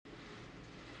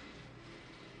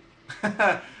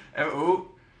Oh.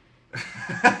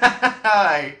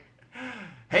 Hi.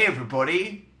 Hey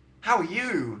everybody. How are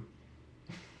you?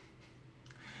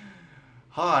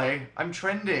 Hi, I'm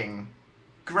trending.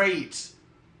 Great.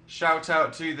 Shout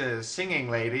out to the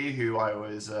singing lady who I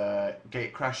was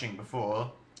gate crashing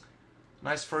before.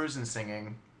 Nice Frozen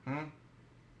singing.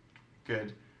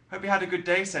 Good. Hope you had a good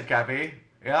day, said Gabby.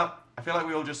 Yep. I feel like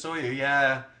we all just saw you.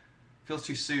 Yeah. Feels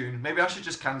too soon. Maybe I should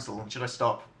just cancel. Should I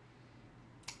stop?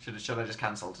 Should I just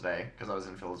cancel today? Because I was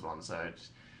in Phil's one, so...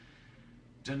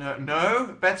 Don't know.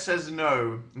 No? Beth says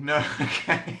no. No,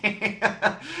 okay.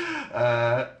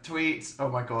 Tweet. Oh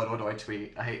my god, what do I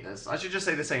tweet? I hate this. I should just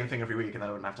say the same thing every week and then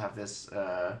I wouldn't have to have this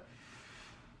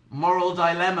moral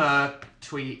dilemma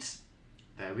tweet.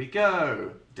 There we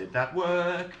go. Did that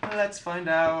work? Let's find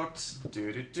out.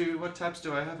 What tabs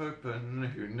do I have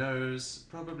open? Who knows?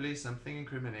 Probably something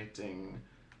incriminating.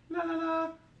 La la la.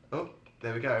 Oh,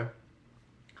 there we go.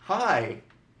 Hi,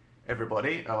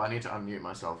 everybody. Oh, I need to unmute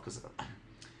myself because it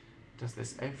does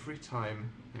this every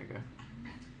time. There you go.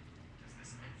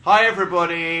 Hi,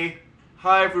 everybody.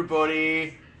 Hi,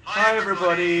 everybody. Hi,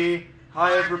 everybody.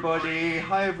 Hi, everybody.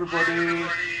 Hi, everybody.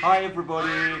 Hi,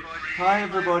 everybody. Hi,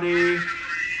 everybody.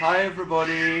 Hi,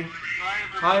 everybody.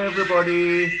 Hi,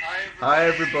 everybody. Hi,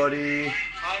 everybody.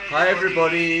 Hi,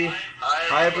 everybody.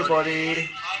 Hi, everybody.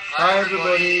 Hi,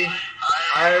 everybody.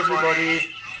 Hi, everybody.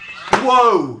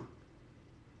 Whoa!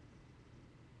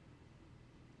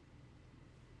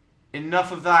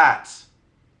 Enough of that.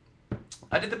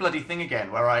 I did the bloody thing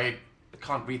again where I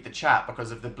can't read the chat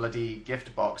because of the bloody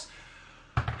gift box.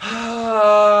 What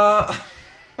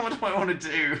do I want to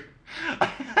do?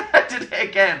 I did it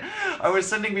again. I was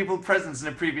sending people presents in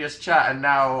a previous chat and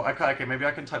now I can't. Okay, maybe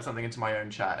I can type something into my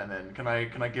own chat and then can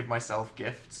I give myself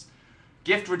gifts?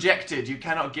 Gift rejected. You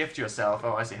cannot gift yourself.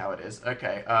 Oh, I see how it is.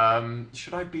 Okay.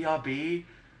 Should I BRB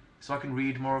so I can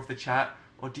read more of the chat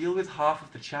or deal with half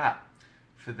of the chat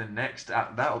for the next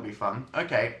app? That'll be fun.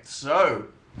 Okay, so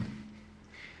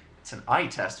it's an eye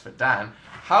test for Dan.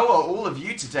 How are all of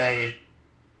you today?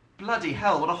 Bloody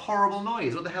hell, what a horrible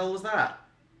noise. What the hell was that?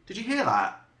 Did you hear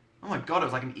that? Oh my god, it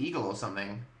was like an eagle or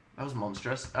something. That was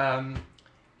monstrous.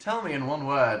 Tell me in one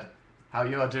word how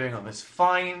you are doing on this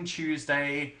fine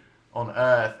Tuesday on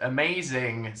Earth.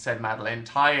 Amazing, said Madeline.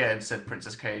 Tired, said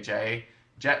Princess KJ.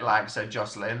 Jet lag, said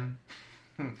Jocelyn.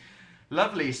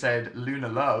 Lovely, said Luna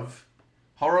Love.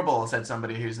 Horrible, said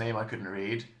somebody whose name I couldn't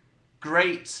read.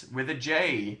 Great, with a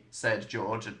J, said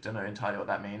George. I don't know entirely what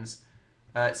that means.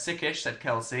 Sickish, said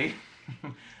Kelsey.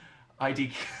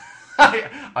 IDC,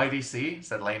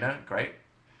 said Lena. Great.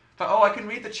 But, oh, I can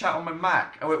read the chat on my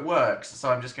Mac. Oh, it works. So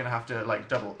I'm just going to have to, like,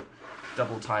 double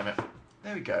time it.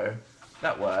 There we go.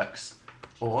 That works.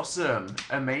 Awesome.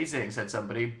 Amazing, said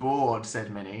somebody. Bored,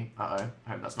 said Minnie. Uh-oh. I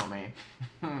hope that's not me.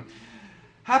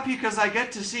 Happy because I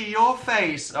get to see your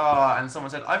face. Oh, and someone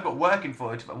said, I've got working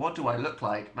for it, but what do I look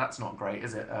like? That's not great,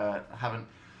 is it? I haven't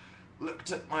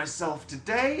looked at myself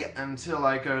today until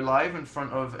I go live in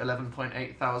front of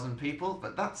 11.8 thousand people,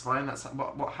 but that's fine. That's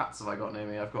what hats have I got near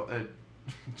me? I've got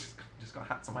just got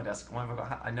hats on my desk. Why have I got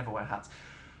hats? I never wear hats.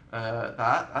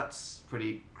 That's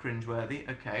pretty cringeworthy.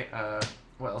 Okay.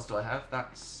 What else do I have?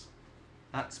 That's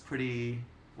pretty.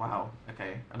 Wow.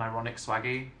 Okay. An ironic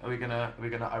swaggy. Are we gonna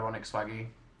ironic swaggy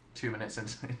 2 minutes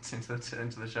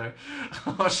into the show,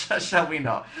 or shall we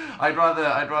not? I'd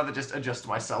rather just adjust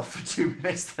myself for 2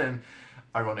 minutes than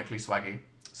ironically swaggy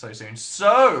so soon.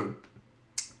 So,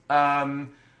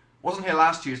 wasn't here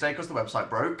last Tuesday because the website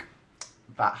broke.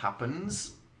 That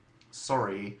happens.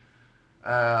 Sorry.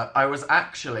 I was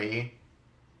actually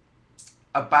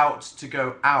about to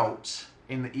go out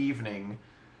in the evening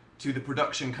to the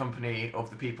production company of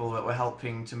the people that were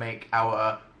helping to make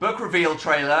our book reveal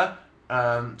trailer,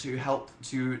 to help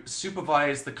to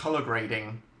supervise the color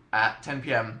grading at 10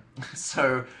 p.m.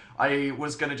 So I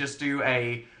was going to just do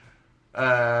a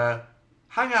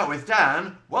hang out with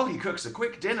Dan while he cooks a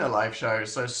quick dinner live show.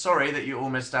 So sorry that you all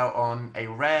missed out on a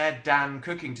rare Dan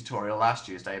cooking tutorial last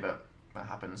Tuesday, but that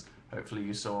happens. Hopefully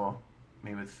you saw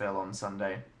me with Phil on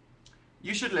Sunday.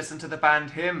 You should listen to the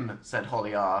band Hymn, said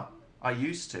Holly R. I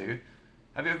used to.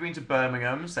 Have you ever been to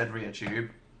Birmingham, said RiaTube.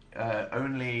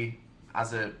 Only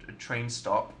as a train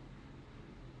stop.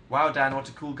 Wow, Dan, what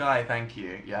a cool guy, thank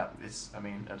you. Yeah, I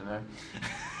don't know.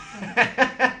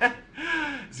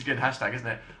 It's a good hashtag, isn't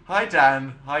it? Hi,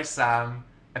 Dan. Hi, Sam.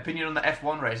 Opinion on the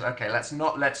F1 race. Okay, let's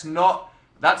not.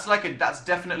 That's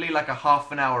definitely like a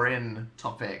half an hour in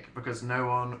topic, because no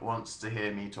one wants to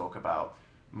hear me talk about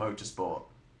motorsport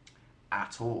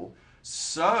at all.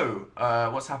 So,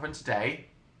 what's happened today?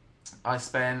 I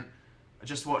spent I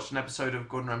just watched an episode of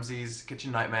Gordon Ramsay's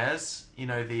Kitchen Nightmares. You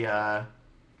know, the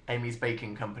Amy's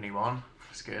Baking Company one.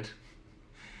 It's good.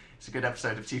 It's a good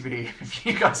episode of TV. If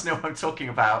you guys know what I'm talking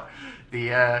about.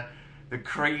 The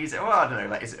crazy... Well, I don't know,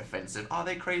 like, is it offensive? Are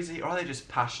they crazy? Or are they just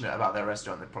passionate about their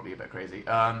restaurant? They're probably a bit crazy.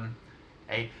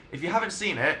 If you haven't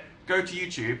seen it, go to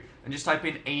YouTube and just type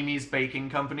in Amy's Baking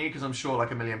Company, because I'm sure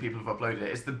like a million people have uploaded it.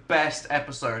 It's the best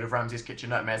episode of Ramsay's Kitchen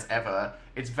Nightmares ever.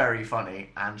 It's very funny,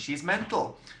 and she's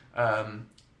mental.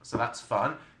 So that's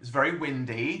fun. It's very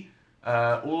windy.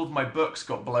 All of my books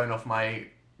got blown off my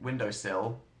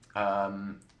windowsill,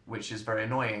 which is very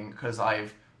annoying, because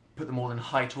I've put them all in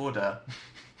height order.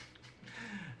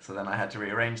 So then I had to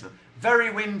rearrange them.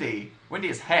 Very windy. Windy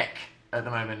as heck at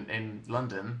the moment in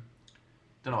London.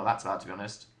 Don't know what that's about, to be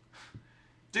honest.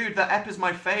 Dude, that ep is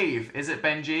my fave. Is it,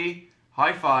 Benji?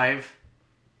 High five.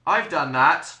 I've done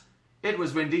that. It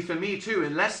was windy for me too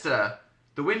in Leicester.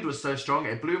 The wind was so strong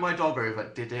it blew my dog over.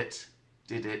 Did it?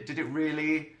 Did it? Did it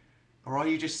really? Or are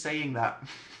you just saying that?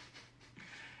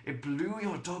 It blew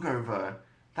your dog over.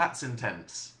 That's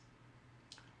intense.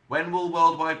 When will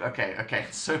worldwide... Okay.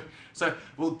 So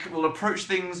we'll approach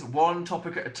things one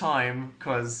topic at a time,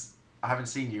 because I haven't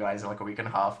seen you guys in like a week and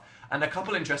a half. And a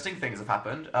couple interesting things have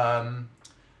happened.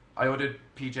 I ordered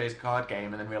PJ's card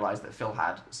game and then realised that Phil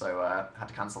had, so had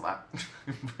to cancel that.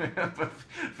 But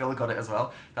Phil got it as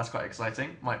well. That's quite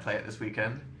exciting. Might play it this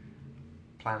weekend.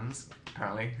 Plans,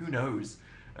 apparently. Who knows?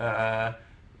 Why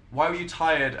were you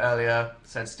tired earlier?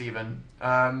 Said Stephen.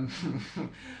 I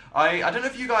don't know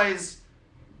if you guys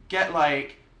get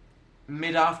like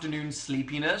mid-afternoon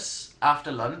sleepiness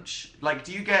after lunch. Like,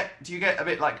 do you get a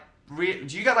bit like... Do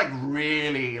you get like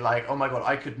really like, oh my god,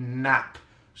 I could nap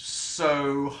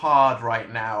so hard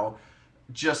right now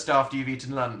just after you've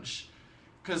eaten lunch?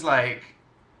 Because like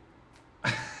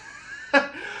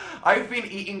I've been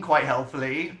eating quite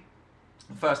healthily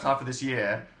the first half of this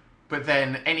year, but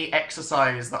then any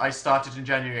exercise that I started in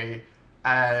January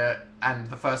and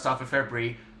the first half of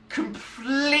February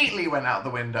completely went out the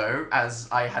window as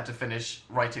I had to finish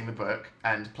writing the book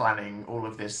and planning all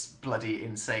of this bloody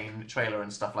insane trailer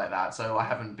and stuff like that. So I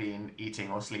haven't been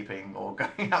eating or sleeping or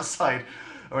going outside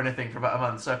or anything for about a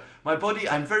month. So my body,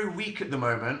 I'm very weak at the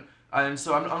moment, and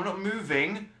so I'm not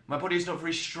moving. My body's not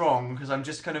very strong because I'm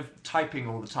just kind of typing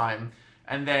all the time.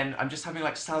 And then I'm just having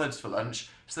like salads for lunch.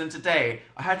 So then today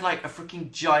I had like a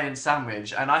freaking giant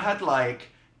sandwich, and I had like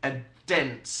a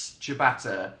dense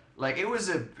ciabatta. Like, it was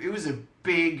a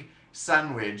big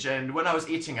sandwich, and when I was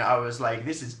eating it, I was like,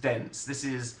 this is dense. This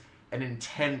is an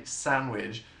intense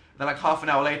sandwich. Then, like, half an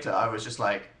hour later, I was just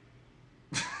like...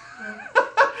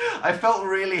 I felt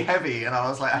really heavy, and I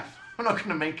was like, I'm not going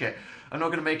to make it. I'm not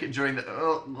going to make it during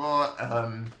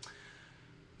the...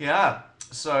 Yeah,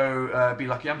 so be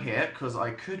lucky I'm here, because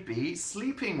I could be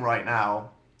sleeping right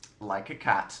now, like a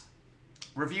cat.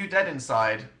 Review Dead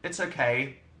Inside. It's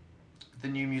okay. The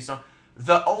new Muse song.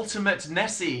 The Ultimate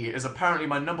Nessie is apparently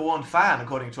my #1 fan,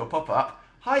 according to a pop-up.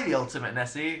 Hi, The Ultimate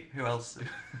Nessie. Who else?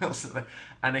 Who else is there?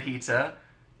 Anahita,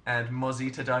 and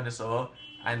Mozita Dinosaur,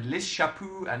 and Liz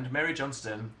Chaput, and Mary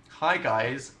Johnston. Hi,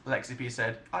 guys. Lexi P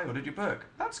said, I ordered your book.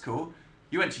 That's cool.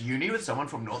 You went to uni with someone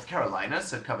from North Carolina,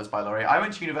 said Covers by Laurie. I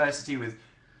went to university with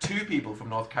 2 people from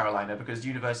North Carolina, because the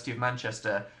University of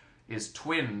Manchester is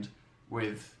twinned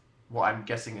with what I'm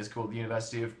guessing is called the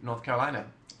University of North Carolina.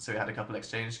 So we had a couple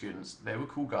exchange students. They were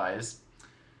cool guys.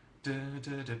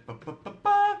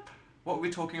 What were we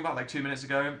talking about like 2 minutes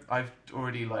ago? I've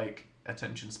already like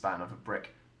attention span of a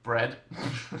brick. Bread.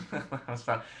 That was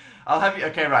fun. I'll have you.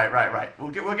 Okay, right. We'll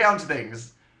get on to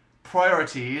things.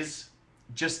 Priorities.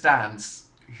 Just Dance.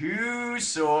 Who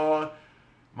saw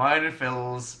mine and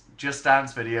Phil's Just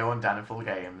Dance video on Daniful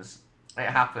Games? It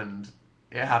happened.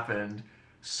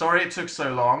 Sorry it took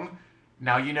so long.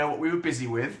 Now you know what we were busy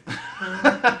with.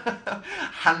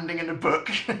 Handing in a book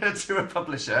to a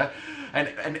publisher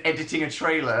and editing a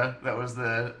trailer. That was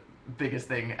the biggest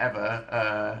thing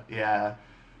ever. Yeah.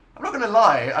 I'm not going to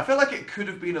lie. I feel like it could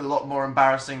have been a lot more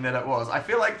embarrassing than it was. I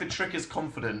feel like the trick is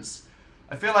confidence.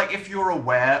 I feel like if you're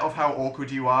aware of how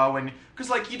awkward you are when... Because,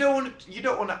 like, you don't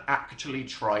want to actually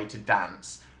try to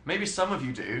dance. Maybe some of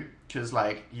you do, because,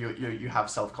 like, you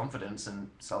have self-confidence and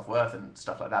self-worth and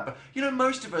stuff like that. But, you know,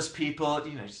 most of us people,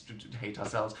 you know, just hate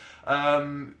ourselves.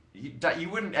 You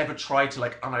wouldn't ever try to,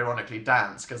 like, unironically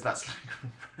dance, because that's,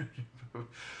 like...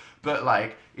 But,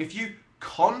 like, if you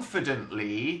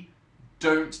confidently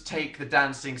don't take the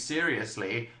dancing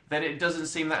seriously, then it doesn't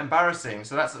seem that embarrassing.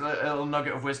 So that's a little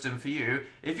nugget of wisdom for you.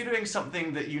 If you're doing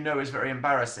something that you know is very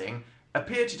embarrassing,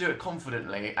 appear to do it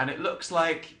confidently, and it looks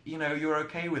like, you know, you're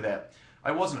okay with it.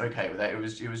 I wasn't okay with it.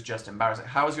 It was just embarrassing.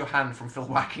 How is your hand from Phil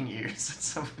whacking you? Said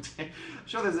somebody. I'm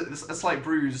sure there's a slight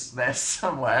bruise there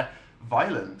somewhere.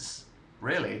 Violence,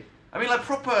 really? I mean, like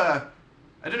proper.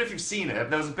 I don't know if you've seen it.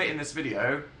 There was a bit in this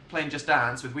video playing Just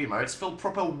Dance with Wiimotes. Phil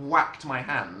proper whacked my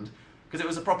hand because it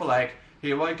was a proper like,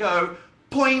 here I go,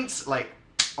 point, like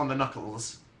on the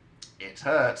knuckles. It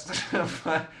hurt.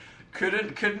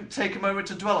 couldn't take a moment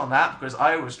to dwell on that because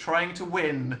I was trying to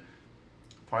win.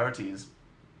 Priorities.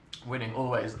 Winning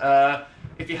always.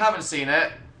 If you haven't seen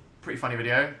it, pretty funny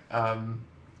video.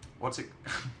 What's it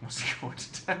called?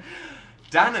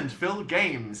 Dan and Phil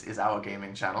Games is our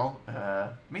gaming channel.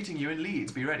 Meeting you in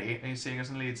Leeds. Be ready. Are you seeing us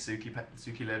in Leeds?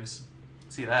 Suki lives.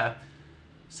 See you there.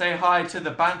 Say hi to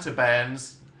the Banter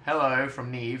Bands. Hello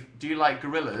from Neve. Do you like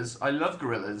Gorillaz? I love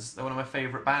Gorillaz. They're one of my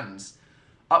favourite bands.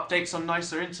 Updates on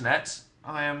nicer internet.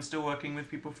 I am still working with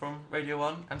people from Radio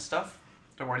 1 and stuff.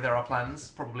 Don't worry, there are plans.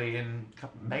 Probably in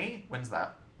May? When's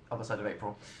that? Other side of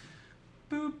April.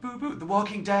 Boo, boo, boo. The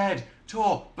Walking Dead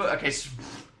tour. But okay, so,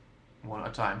 one at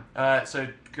a time. So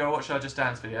go watch our Just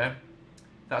Dance video.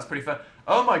 That's pretty fun.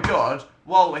 Oh my god,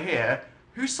 while we're here,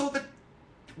 who saw the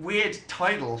weird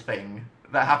title thing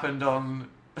that happened on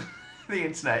the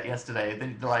internet yesterday?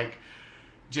 The like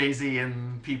Jay-Z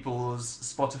and people's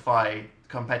Spotify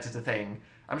competitor thing.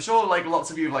 I'm sure like lots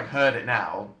of you have like heard it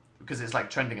now because it's like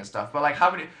trending and stuff. But like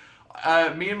how many?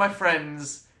 Me and my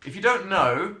friends. If you don't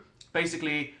know,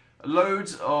 basically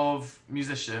loads of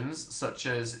musicians such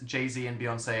as Jay-Z and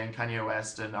Beyonce and Kanye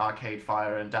West and Arcade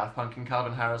Fire and Daft Punk and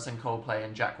Calvin Harris and Coldplay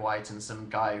and Jack White and some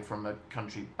guy from a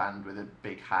country band with a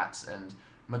big hat and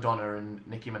Madonna and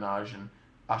Nicki Minaj and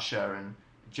Usher and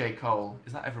J. Cole.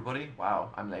 Is that everybody? Wow,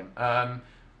 I'm lame.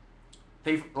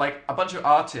 They've, like, a bunch of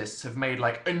artists have made,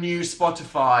 like, a new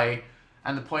Spotify,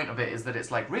 and the point of it is that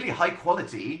it's, like, really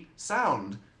high-quality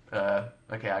sound.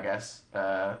 Okay, I guess.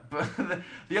 But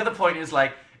the other point is,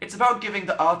 like, it's about giving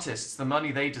the artists the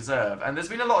money they deserve, and there's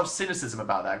been a lot of cynicism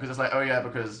about that, because it's like, oh yeah,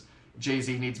 because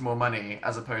Jay-Z needs more money,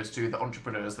 as opposed to the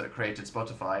entrepreneurs that created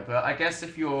Spotify. But I guess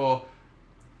if you're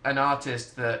an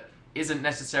artist that isn't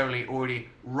necessarily already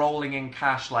rolling in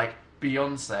cash like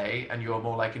Beyonce, and you're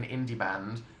more like an indie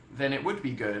band, then it would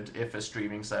be good if a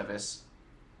streaming service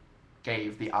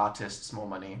gave the artists more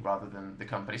money rather than the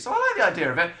company. So I like the idea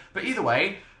of it. But either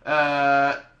way,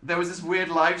 there was this weird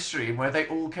live stream where they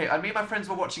all came. Me and my friends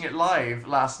were watching it live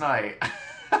last night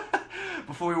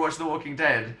before we watched The Walking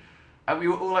Dead. And we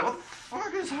were all like, what the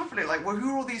fuck is happening? Like, well,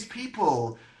 who are all these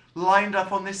people lined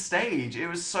up on this stage? It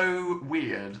was so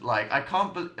weird. Like, I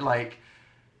can't like,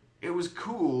 it was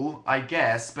cool, I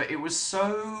guess, but it was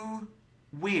so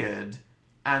weird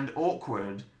and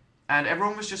awkward, and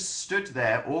everyone was just stood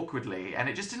there awkwardly, and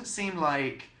it just didn't seem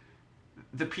like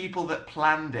the people that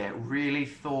planned it really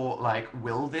thought, like,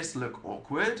 will this look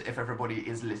awkward if everybody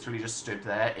is literally just stood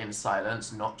there in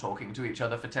silence, not talking to each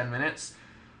other for 10 minutes?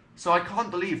 So I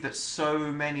can't believe that so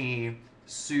many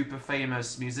super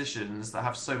famous musicians that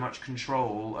have so much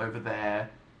control over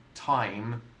their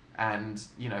time and,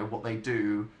 you know, what they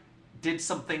do, did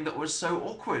something that was so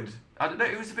awkward. I don't know,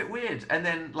 it was a bit weird. And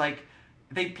then, like,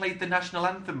 they played the national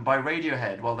anthem by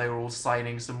Radiohead while they were all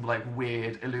signing some, like,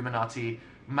 weird Illuminati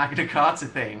Magna Carta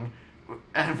thing,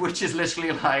 and which is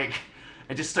literally, like,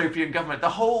 a dystopian government. The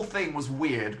whole thing was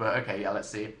weird, but okay, yeah, let's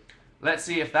see. Let's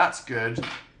see if that's good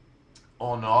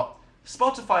or not.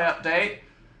 Spotify update.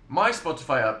 My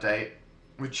Spotify update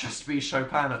would just be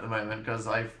Chopin at the moment, because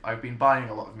I've been buying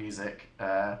a lot of music.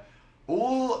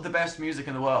 All the best music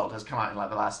in the world has come out in, like,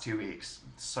 the last 2 weeks.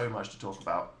 So much to talk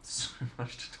about. So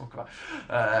much to talk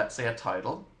about. Say a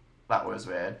title. That was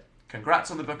weird.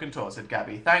 Congrats on the book and tour, said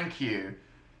Gabby. Thank you.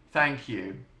 Thank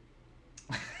you.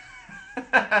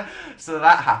 So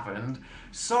that happened.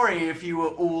 Sorry if you were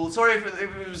all... Sorry if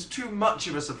it was too much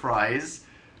of a surprise.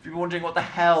 If you're wondering what the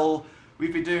hell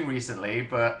we've been doing recently,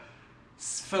 but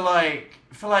for like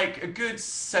a good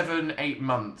 7-8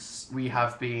 months, we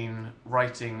have been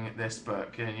writing this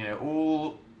book, and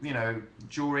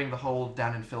during the whole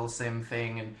Dan and Phil Sim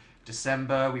thing in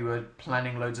December, we were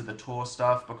planning loads of the tour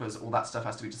stuff because all that stuff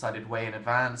has to be decided way in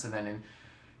advance, and then in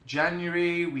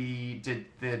January we did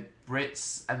the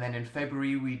Brits, and then in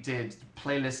February we did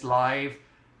Playlist Live,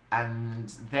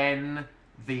 and then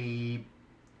the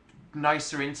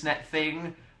nicer internet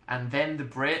thing, and then the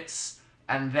Brits,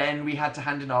 and then we had to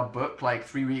hand in our book like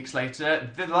 3 weeks later.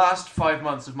 The last 5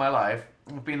 months of my life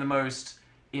have been the most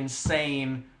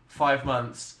insane 5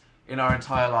 months in our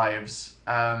entire lives.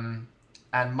 And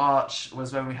March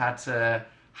was when we had to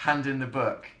hand in the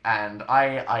book. And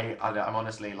I'm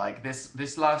honestly, like,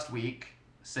 this last week,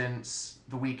 since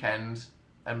the weekend,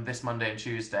 and this Monday and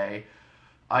Tuesday,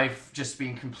 I've just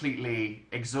been completely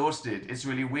exhausted. It's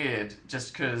really weird,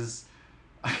 just because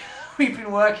we've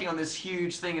been working on this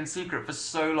huge thing in secret for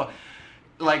so long.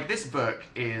 Like, this book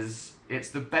it's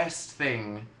the best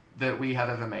thing that we have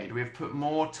ever made. We've put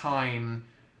more time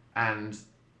and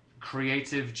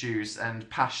creative juice and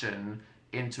passion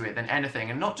into it than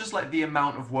anything, and not just like the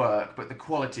amount of work, but the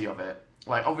quality of it.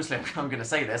 Like, obviously I'm going to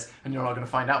say this and you're not going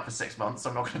to find out for 6 months, so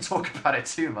I'm not going to talk about it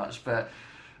too much, but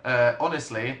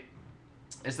honestly,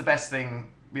 it's the best thing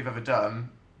we've ever done.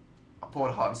 I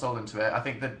poured heart and soul into it. I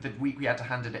think that the week we had to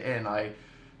hand it in, I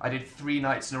did 3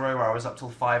 nights in a row where I was up till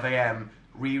 5 a.m.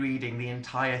 rereading the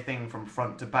entire thing from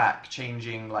front to back,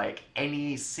 changing like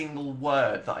any single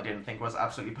word that I didn't think was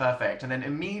absolutely perfect. And then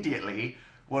immediately,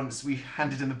 once we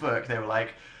handed in the book, they were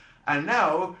like, and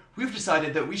now we've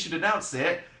decided that we should announce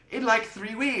it in like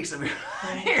 3 weeks. And we were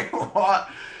like, what?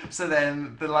 So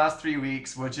then the last 3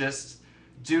 weeks were just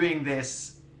doing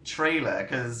this trailer,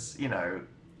 because, you know,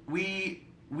 we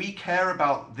care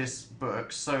about this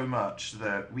book so much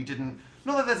that we didn't,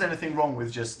 not that there's anything wrong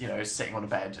with just, you know, sitting on a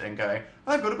bed and going,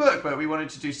 I've got a book, but we wanted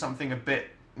to do something a bit,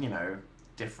 you know,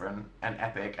 different and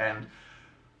epic. And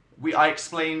I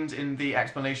explained in the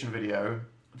explanation video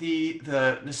the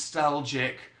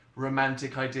nostalgic,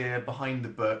 romantic idea behind the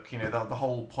book. You know, the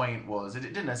whole point was, it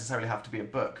didn't necessarily have to be a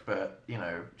book, but, you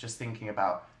know, just thinking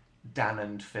about Dan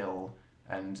and Phil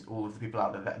and all of the people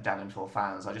out there that are Dan and Phil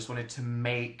fans, I just wanted to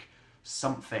make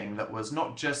something that was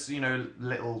not just, you know,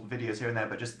 little videos here and there,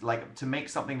 but just like to make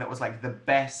something that was like the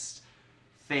best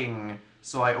thing.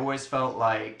 So I always felt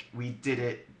like we did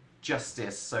it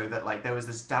justice, so that like there was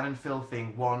this Dan and Phil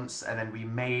thing once, and then we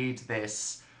made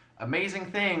this amazing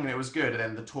thing and it was good, and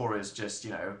then the tour is just,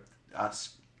 you know,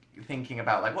 us thinking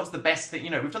about like what's the best thing.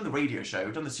 You know, we've done the radio show,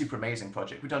 we've done the Super Amazing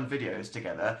project, we've done videos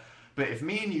together, but if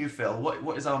me and you, Phil,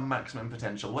 what is our maximum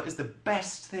potential? What is the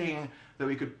best thing that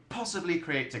we could possibly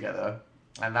create together?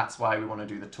 And that's why we want to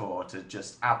do the tour, to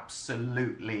just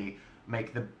absolutely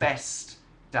make the best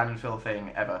Dan and Phil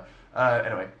thing ever.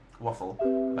 Anyway, waffle.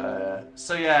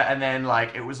 So yeah, and then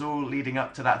like it was all leading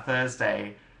up to that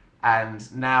Thursday, and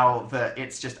now that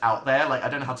it's just out there, like I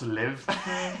don't know how to live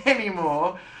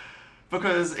anymore,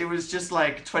 because it was just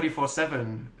like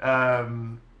 24/7.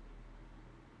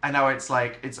 And now it's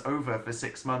like, it's over for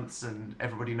 6 months and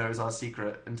everybody knows our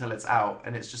secret until it's out.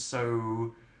 And it's just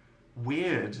so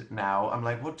weird now. I'm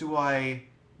like, what's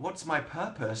my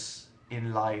purpose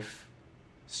in life?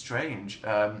 Strange.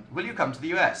 Will you come to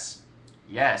the US?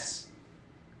 Yes.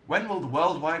 When will the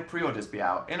worldwide pre-orders be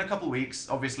out? In a couple of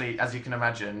weeks. Obviously, as you can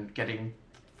imagine, getting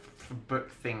book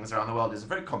things around the world is a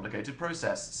very complicated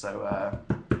process. So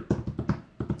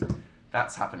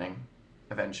that's happening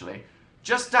eventually.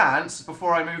 Just Dance,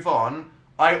 before I move on,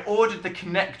 I ordered the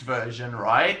Kinect version,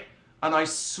 right? And I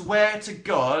swear to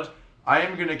God, I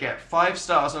am going to get 5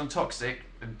 stars on Toxic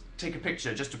and take a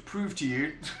picture just to prove to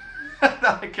you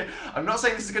that I'm not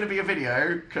saying this is going to be a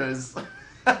video, because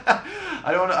I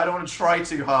don't want to try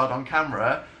too hard on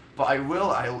camera, but I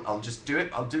will. I'll just do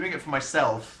it. I'm doing it for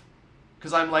myself,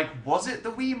 because I'm like, was it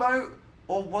the Wiimote,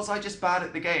 or was I just bad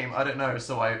at the game? I don't know.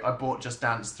 So I bought Just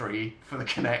Dance 3 for the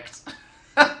Kinect.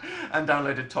 And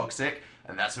downloaded Toxic,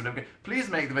 and that's what I'm going. Please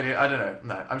make the video. I don't know.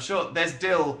 No, I'm sure there's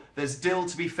Dill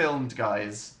to be filmed,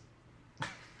 guys.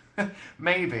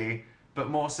 Maybe, but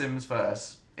more Sims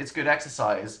first. It's good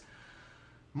exercise.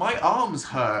 My arms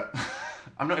hurt.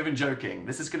 I'm not even joking.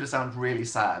 This is going to sound really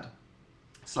sad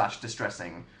 /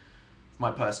 distressing for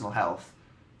my personal health,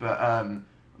 but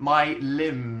my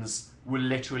limbs were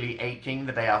literally aching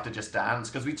the day after Just Dance,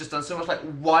 because we've just done so much like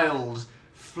wild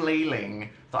flailing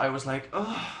that I was like,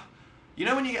 oh, you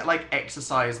know when you get like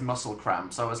exercise muscle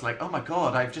cramps? I was like, oh my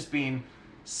God, I've just been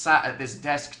sat at this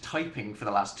desk typing for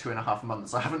the last 2.5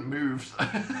 months. I haven't moved.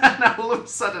 And now all of a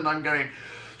sudden I'm going,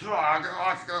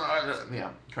 yeah,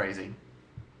 crazy.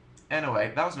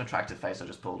 Anyway, that was an attractive face I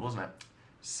just pulled, wasn't it?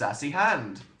 Sassy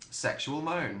hand, sexual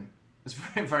moan. It's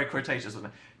very, very quotacious, wasn't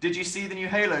it? Did you see the new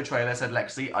Halo trailer? Said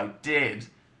Lexi. I did.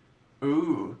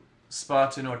 Ooh,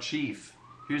 Spartan or Chief?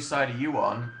 Whose side are you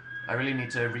on? I really need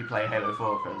to replay Halo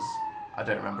 4 because I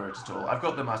don't remember it at all. I've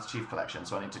got the Master Chief collection,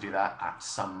 so I need to do that at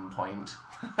some point.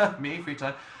 Me, free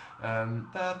time.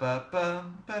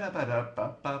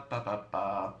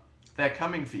 They're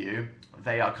coming for you.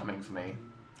 They are coming for me.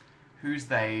 Who's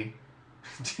they?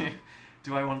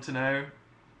 Do I want to know?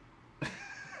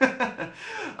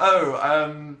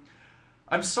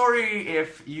 I'm sorry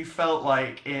if you felt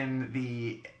like in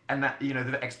the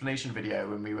the explanation video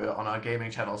when we were on our gaming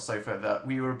channel sofa that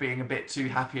we were being a bit too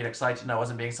happy and excited and I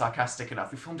wasn't being sarcastic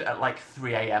enough. We filmed it at like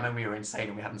 3 a.m. and we were insane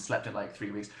and we hadn't slept in like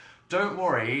 3 weeks. Don't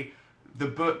worry, the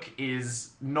book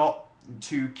is not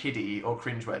too kiddie or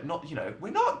cringeworthy. Not, you know,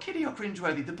 we're not kiddie or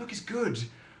cringeworthy. The book is good.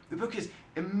 The book is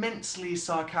immensely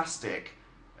sarcastic.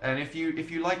 And if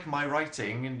you like my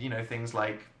writing and, you know, things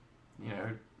like, you know,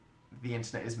 The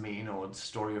Internet is Mean or The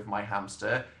Story of My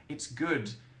Hamster, it's good.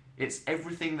 It's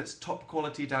everything that's top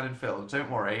quality done and filmed. Don't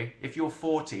worry. If you're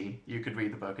 40, you could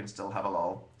read the book and still have a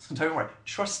lol. So don't worry.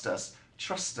 Trust us.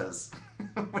 Trust us.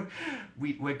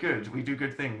 We're good. We do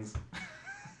good things.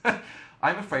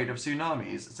 I'm afraid of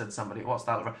tsunamis, said somebody. What's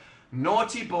that?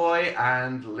 Naughty Boy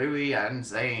and Louis and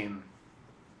Zayn.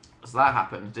 So that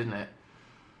happened, didn't it?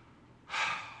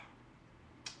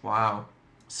 Wow.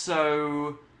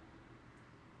 So,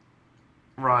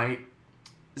 right.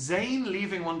 Zayn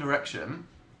leaving One Direction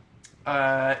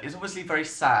is obviously very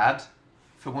sad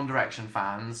for One Direction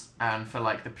fans and for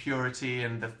like the purity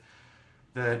and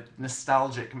the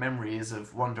nostalgic memories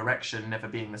of One Direction never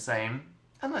being the same,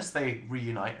 unless they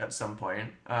reunite at some point.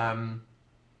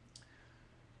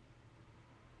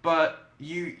 But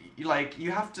you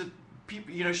have to,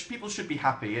 people should be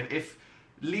happy. If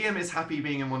Liam is happy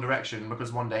being in One Direction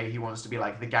because one day he wants to be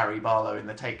like the Gary Barlow in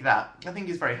the Take That, I think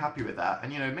he's very happy with that.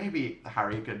 And, you know, maybe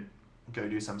Harry could go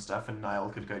do some stuff and Niall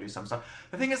could go do some stuff.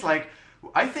 The thing is, like,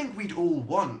 I think we'd all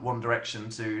want One Direction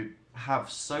to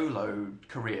have solo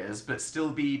careers but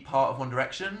still be part of One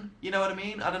Direction. You know what I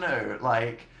mean? I don't know.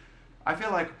 Like, I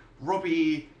feel like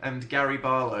Robbie and Gary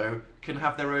Barlow can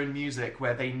have their own music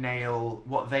where they nail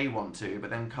what they want to,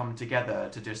 but then come together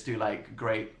to just do, like,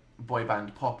 great boy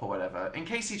band pop or whatever, in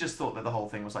case he just thought that the whole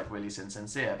thing was like really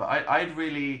sincere. But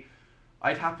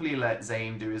I'd happily let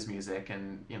Zayn do his music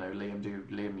and, you know, Liam do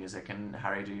Liam music and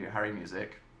Harry do Harry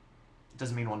music.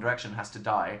 Doesn't mean One Direction has to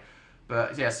die.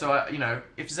 But yeah, so you know,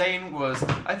 if Zayn was,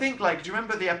 I think, like, do you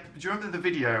remember the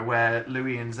video where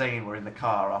Louis and Zayn were in the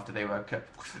car after they were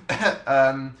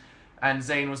and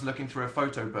Zayn was looking through a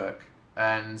photo book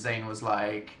and Zayn was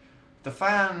like, the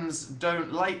fans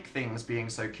don't like things being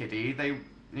so kiddie.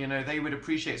 They would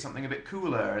appreciate something a bit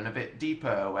cooler and a bit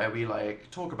deeper where we, like,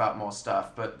 talk about more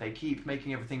stuff, but they keep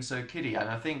making everything so kiddie. And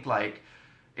I think, like,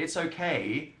 it's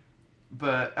okay,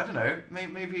 but I don't know,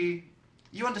 maybe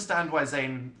you understand why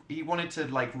Zayn, he wanted to,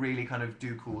 like, really kind of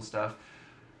do cool stuff.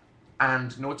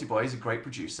 And Naughty Boy is a great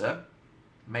producer,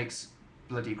 makes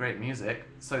bloody great music.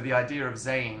 So the idea of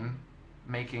Zayn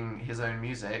making his own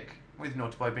music with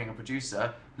Naughty Boy being a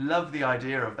producer, love the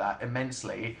idea of that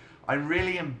immensely. I'm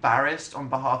really embarrassed on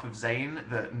behalf of Zayn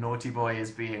that Naughty Boy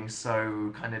is being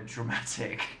so kind of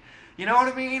dramatic. You know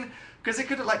what I mean? Because it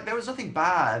could have, like, there was nothing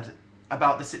bad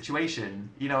about the situation.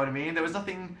 You know what I mean? There was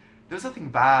nothing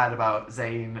bad about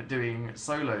Zayn doing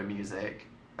solo music.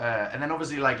 And then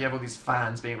obviously, like, you have all these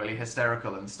fans being really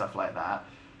hysterical and stuff like that.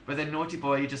 But then Naughty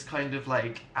Boy just kind of,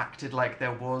 like, acted like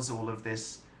there was all of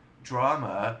this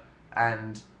drama,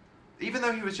 and even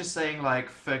though he was just saying, like,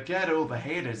 forget all the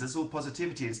haters, there's all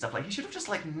positivity and stuff, like, he should have just,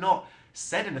 like, not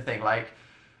said anything. Like,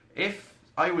 if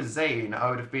I was Zayn, I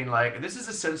would have been like, this is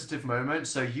a sensitive moment,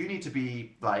 so you need to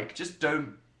be, like, just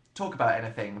don't talk about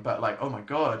anything, but, like, oh my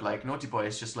god, like, Naughty Boy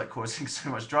is just, like, causing so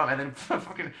much drama, and then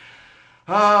fucking,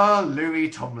 Louis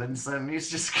Tomlinson, he's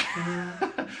just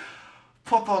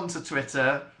pop onto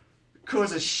Twitter,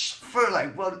 cause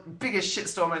biggest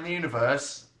shitstorm in the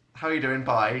universe. How you doing?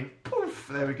 Bye. Poof.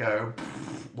 There we go.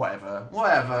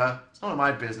 Whatever. It's none of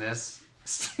my business.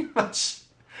 It's too much.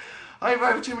 I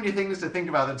have too many things to think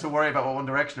about than to worry about what One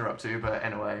Direction are up to. But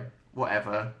anyway,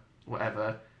 whatever.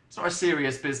 It's not a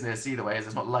serious business either way.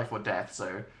 It's not life or death.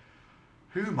 So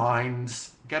who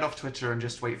minds? Get off Twitter and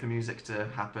just wait for music to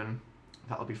happen.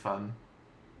 That'll be fun.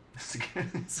 It's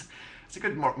a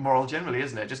good moral generally,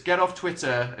 isn't it? Just get off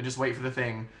Twitter and just wait for the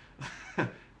thing.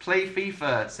 Play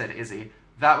FIFA, said Izzy.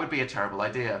 That would be a terrible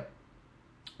idea.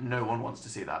 No one wants to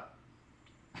see that.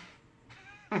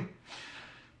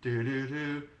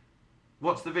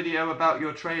 What's the video about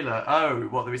your trailer? Oh,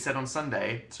 what we said on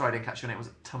Sunday. Sorry, I didn't catch your name. Was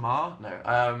it Tamar?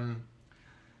 No.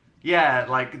 Yeah,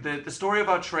 like, the story of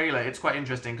our trailer, it's quite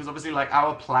interesting, because obviously, like,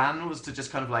 our plan was to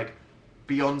just kind of, like,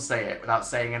 Beyonce it without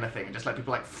saying anything, and just let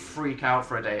people, like, freak out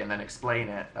for a day and then explain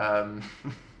it.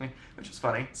 Which was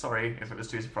funny. Sorry if it was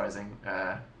too surprising.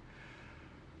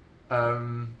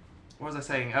 What was I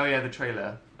saying? Oh yeah, the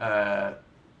trailer. But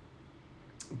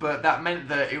that meant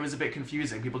that it was a bit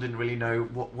confusing. People didn't really know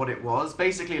what it was.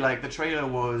 Basically, like, the trailer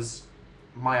was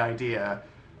my idea,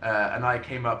 and I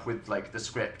came up with, like, the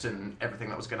script and everything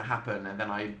that was going to happen, and then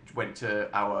I went to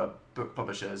our book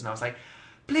publishers and I was like,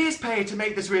 please pay to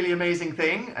make this really amazing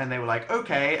thing. And they were like,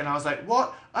 okay. And I was like,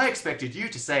 what? I expected you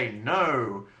to say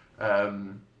no.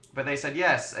 But they said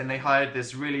yes, and they hired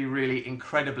this really, really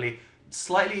incredibly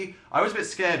slightly, I was a bit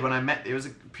scared when I met, it was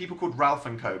people called Ralph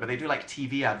and Co, but they do like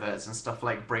TV adverts and stuff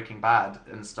like Breaking Bad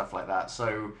and stuff like that.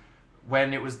 So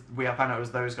when we found out it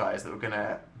was those guys that were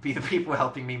gonna be the people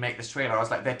helping me make this trailer, I was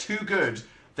like, they're too good,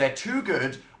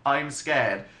 I'm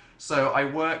scared. So I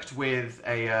worked with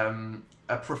a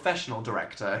professional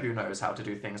director who knows how to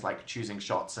do things like choosing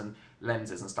shots and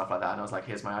lenses and stuff like that, and I was like,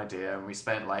 here's my idea, and we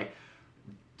spent like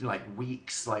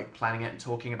weeks like planning it and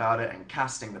talking about it and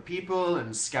casting the people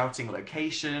and scouting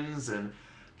locations and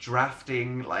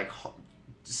drafting like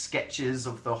sketches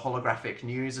of the holographic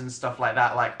news and stuff like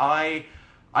that. Like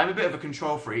I'm a bit of a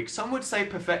control freak. Some would say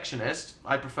perfectionist.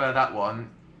 I prefer that one.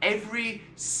 Every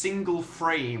single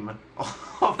frame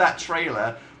of that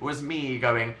trailer was me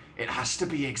going, it has to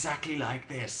be exactly like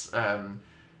this.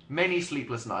 Many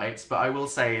sleepless nights, but I will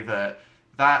say that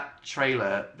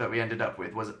trailer that we ended up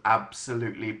with was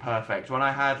absolutely perfect. When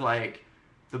I had like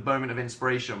the moment of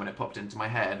inspiration when it popped into my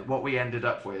head, what we ended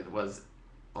up with was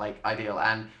like ideal.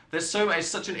 And it's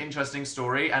such an interesting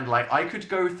story, and like I could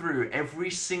go through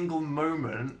every single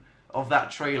moment of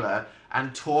that trailer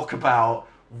and talk about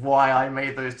why I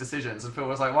made those decisions. And Phil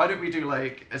was like, why don't we do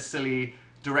like a silly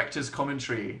director's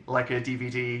commentary, like a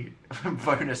DVD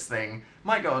bonus thing?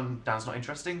 Might go on Dan's Not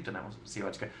Interesting, don't know, we'll see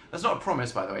where to go. That's not a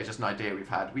promise, by the way, it's just an idea we've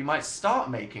had. We might start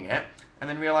making it and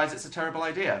then realise it's a terrible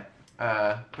idea,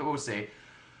 but we'll see.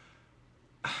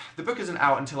 The book isn't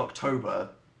out until October,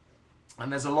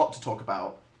 and there's a lot to talk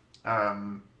about,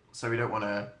 so we don't want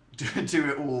to do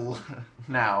it all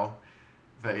now.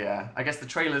 But yeah, I guess the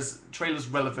trailer's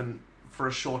relevant for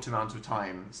a short amount of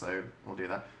time, so we'll do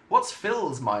that. What's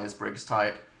Phil's Myers-Briggs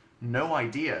type? No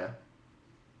idea.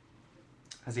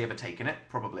 Has he ever taken it?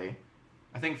 Probably.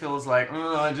 I think Phil's like,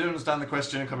 oh, I don't understand the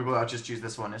question, can't be bothered, I'll just choose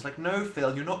this one. It's like, no,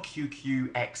 Phil, you're not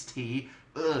QQXT.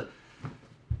 Ugh.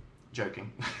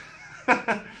 Joking.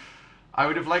 I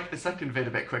would have liked the second vid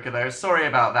a bit quicker though. Sorry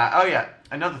about that. Oh yeah,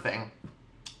 another thing.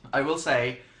 I will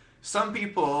say, some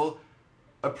people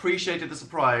appreciated the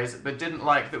surprise, but didn't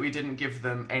like that we didn't give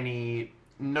them any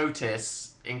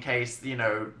notice in case, you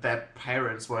know, their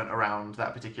parents weren't around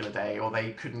that particular day, or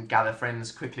they couldn't gather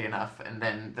friends quickly enough, and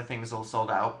then the thing's all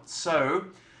sold out. So,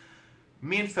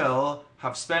 me and Phil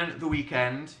have spent the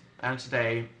weekend and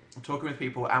today talking with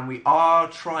people, and we are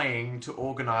trying to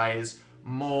organise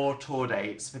more tour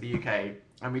dates for the UK,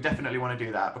 and we definitely want to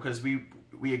do that, because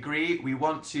we agree, we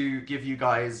want to give you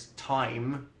guys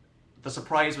time. The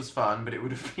surprise was fun, but it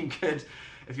would have been good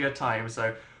if you had time.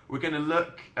 So we're going to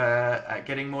look at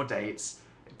getting more dates.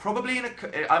 Probably in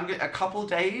a couple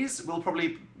days, we'll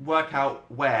probably work out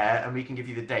where, and we can give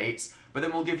you the dates. But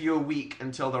then we'll give you a week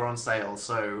until they're on sale.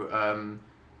 So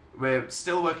we're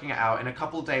still working it out. In a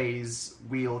couple days,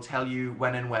 we'll tell you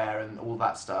when and where and all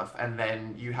that stuff. And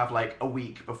then you have like a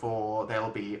week before they'll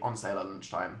be on sale at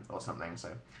lunchtime or something. So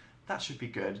that should be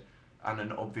good and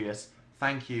an obvious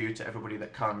thank you to everybody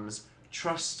that comes.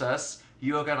 Trust us,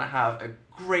 you are going to have a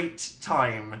great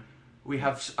time. We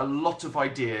have a lot of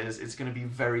ideas. It's going to be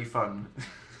very fun.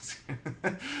 It's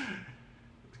going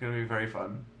to be very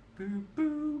fun.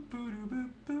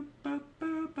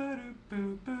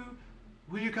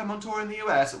 Will you come on tour in the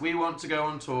US? We want to go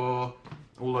on tour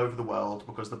all over the world,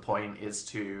 because the point is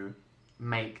to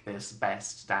make this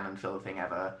best Dan and Phil thing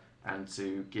ever, and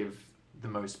to give the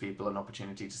most people an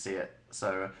opportunity to see it.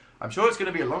 So I'm sure it's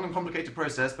going to be a long and complicated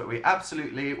process, but we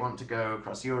absolutely want to go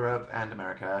across Europe and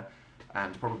America,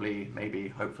 and probably, maybe,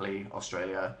 hopefully,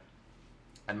 Australia,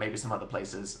 and maybe some other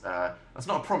places. That's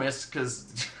not a promise,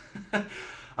 because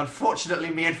unfortunately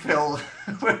me and Phil,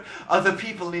 other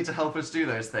people need to help us do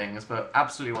those things, but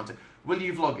absolutely want to. Will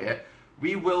you vlog it?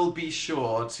 We will be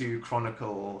sure to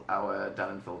chronicle our Dan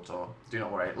and Phil tour. Do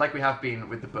not worry. Like we have been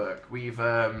with the book. We've,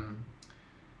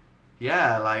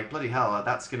 yeah, like, bloody hell,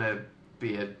 that's going to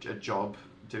be a job,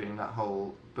 doing that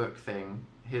whole book thing.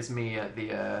 Here's me at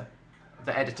the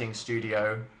editing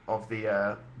studio of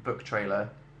the book trailer,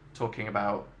 talking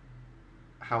about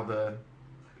how the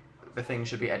thing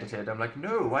should be edited. I'm like,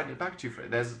 no, why did it back too free?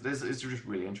 It's just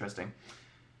really interesting.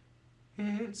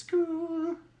 It's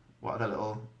cool. What other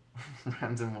little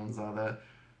random ones are there?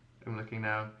 I'm looking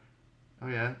now. Oh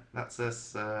yeah, that's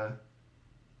us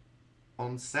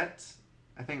on set.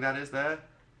 I think that is there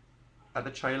at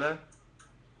the trailer.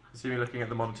 So you're looking at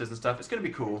the monitors and stuff. It's going to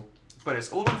be cool, but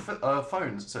it's all on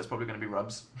phones, so it's probably going to be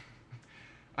rubs.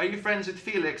 Are you friends with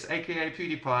Felix, aka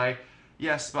PewDiePie?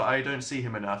 Yes, but I don't see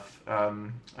him enough.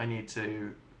 I need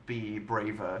to be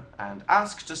braver and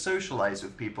ask to socialize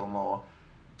with people more.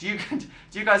 Do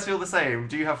you guys feel the same?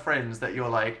 Do you have friends that you're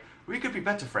like, we could be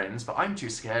better friends, but I'm too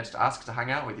scared to ask to hang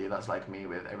out with you? That's like me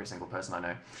with every single person I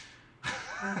know.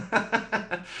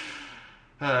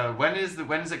 When is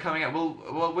it coming out?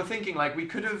 Well, we're thinking like we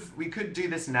could do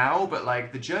this now, but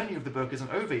like the journey of the book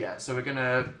isn't over yet. So we're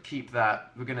gonna keep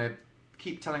that. We're gonna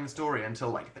keep telling the story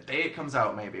until like the day it comes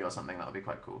out, maybe, or something. That'll be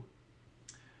quite cool.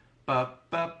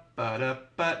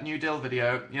 New Dill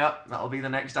video. Yep, that'll be the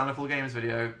next Down to Full Games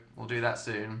video. We'll do that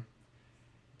soon.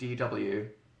 DW.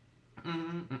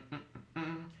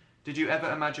 Did you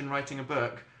ever imagine writing a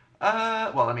book?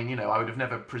 Well, I mean, you know, I would have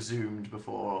never presumed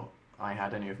before I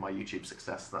had any of my YouTube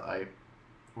success that I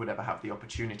would ever have the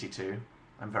opportunity to.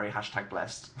 I'm very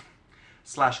 #blessed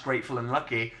 / grateful and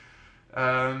lucky.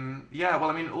 Yeah, well,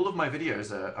 I mean, all of my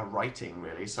videos are writing,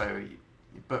 really, so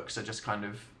books are just kind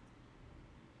of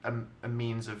a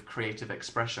means of creative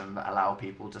expression that allow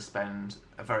people to spend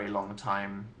a very long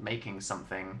time making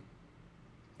something.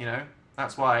 You know,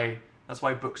 that's why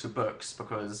books are books,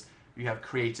 because you have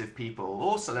creative people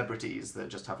or celebrities that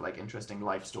just have like interesting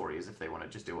life stories if they want to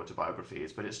just do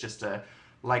autobiographies, but it's just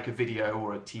like a video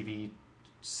or a TV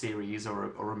series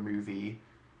or a movie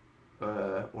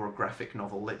or a graphic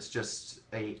novel. It's just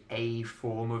a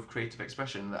form of creative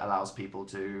expression that allows people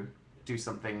to do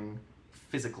something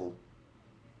physical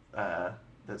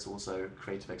that's also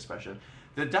creative expression.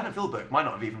 The Dan and Phil book might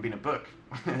not have even been a book.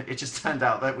 It just turned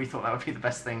out that we thought that would be the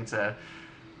best thing to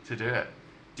do it.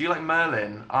 Do you like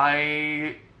Merlin?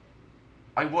 I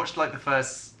watched like the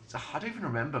first... I don't even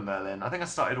remember Merlin. I think I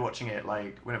started watching it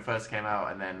like when it first came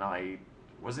out, and then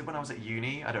was it when I was at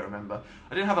uni? I don't remember.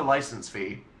 I didn't have a license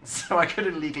fee, so I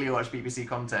couldn't legally watch BBC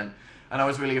content, and I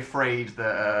was really afraid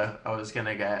that I was going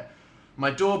to get my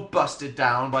door busted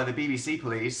down by the BBC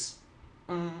police.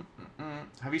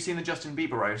 Have you seen the Justin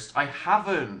Bieber roast? I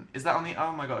haven't. Is that on the...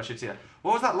 Oh my god, I should see that.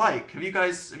 What was that like? Have you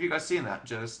guys seen that?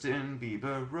 Justin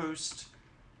Bieber roast.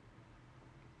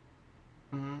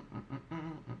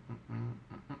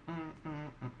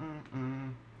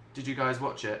 Did you guys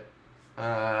watch it?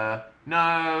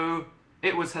 No.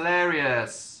 It was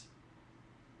hilarious.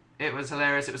 It was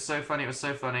hilarious. It was so funny. It was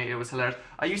so funny. It was hilarious.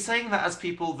 Are you saying that as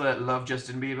people that love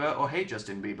Justin Bieber or hate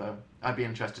Justin Bieber? I'd be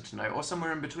interested to know. Or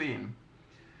somewhere in between.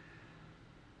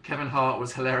 Kevin Hart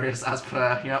was hilarious as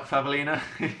per, yep, Favelina.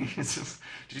 Did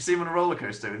you see him on a roller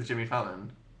coaster with Jimmy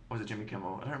Fallon? Or was it Jimmy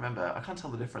Kimmel? I don't remember. I can't tell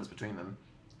the difference between them.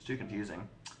 It's too confusing.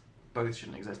 Both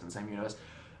shouldn't exist in the same universe.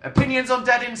 Opinions on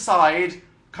Dead Inside,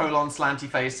 slanty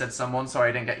face, said someone. Sorry,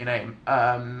 I didn't get your name.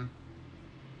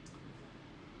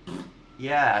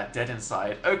 Yeah, Dead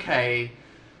Inside. Okay.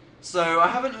 So, I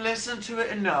haven't listened to it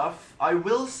enough. I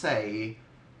will say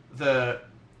that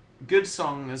good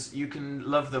songs, you can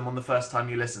love them on the first time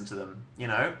you listen to them, you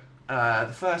know?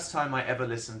 The first time I ever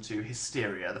listened to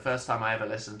Hysteria, the first time I ever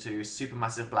listened to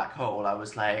Supermassive Black Hole, I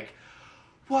was like,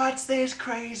 what's this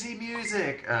crazy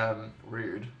music?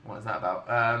 Rude. What is that about?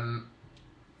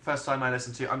 First time I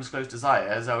listened to Undisclosed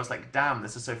Desires, I was like, damn,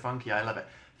 this is so funky, I love it.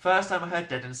 First time I heard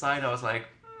Dead Inside, I was like,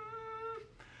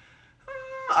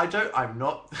 I'm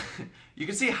not... You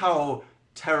can see how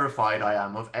terrified I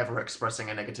am of ever expressing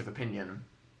a negative opinion.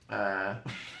 I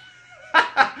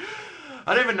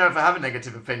don't even know if I have a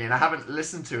negative opinion. I haven't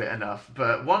listened to it enough.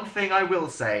 But one thing I will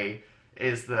say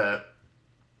is that,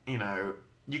 you know,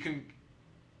 you can...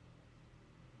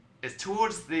 It's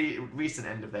towards the recent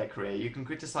end of their career, you can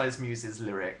criticize Muse's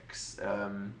lyrics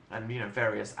and, you know,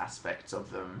 various aspects of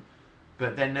them,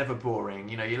 but they're never boring.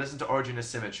 You know, you listen to Origin of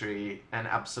Symmetry and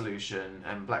Absolution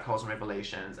and Black Holes and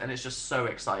Revelations, and it's just so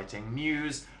exciting.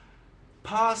 Muse...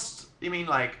 Past, you mean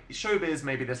like, Showbiz,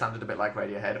 maybe they sounded a bit like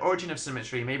Radiohead. Origin of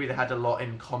Symmetry, maybe they had a lot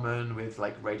in common with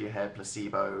like Radiohead,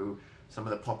 Placebo, some of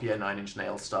the poppier Nine Inch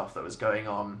Nails stuff that was going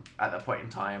on at that point in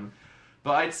time.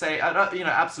 But I'd say, you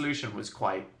know, Absolution was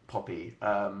quite poppy,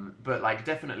 but like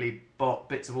definitely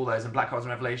bits of all those, and Black Holes and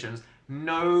Revelations.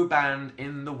 No band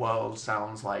in the world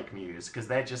sounds like Muse, because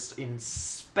they're just in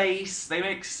space, they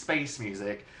make space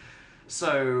music.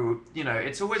 So, you know,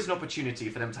 it's always an opportunity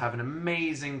for them to have an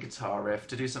amazing guitar riff,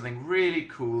 to do something really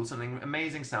cool, something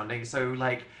amazing sounding. So,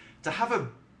 like, to have a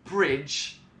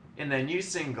bridge in their new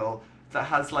single that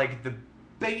has, like, the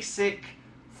basic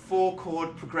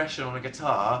 4-chord progression on a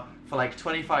guitar for, like,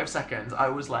 25 seconds, I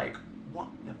was like, what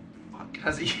the fuck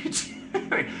has you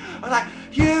doing? I was like,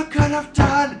 you could have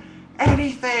done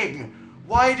anything!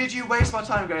 Why did you waste my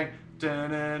time going...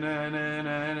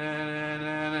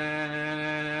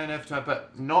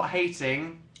 But not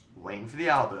hating, waiting for the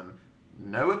album.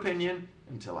 No opinion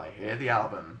until I hear the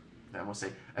album. Then we'll see.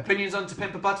 Opinions on To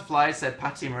Pimp a Butterfly, said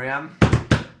Patty Mariam.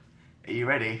 Are you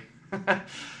ready?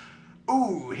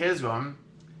 Ooh, here's one.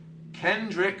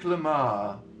 Kendrick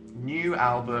Lamar, new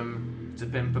album, To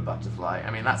Pimp a Butterfly.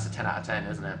 I mean, that's a 10 out of 10,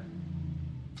 isn't it?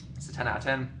 It's a 10 out of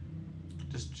 10.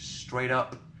 Just straight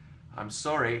up. I'm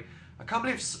sorry. I can't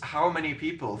believe how many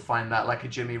people find that like a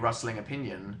Jimmy rustling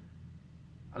opinion.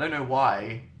 I don't know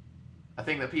why. I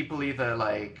think that people either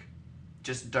like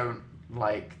just don't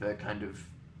like the kind of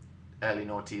early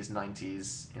noughties,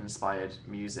 90s inspired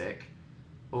music,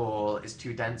 or it's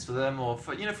too dense for them, or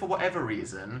for for whatever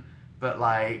reason. But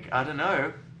like, I don't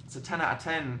know, it's a 10 out of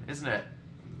 10, isn't it?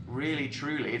 Really,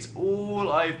 truly, it's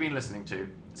all I've been listening to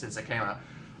since it came out.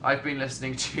 I've been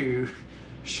listening to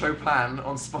Chopin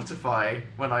on Spotify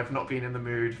when I've not been in the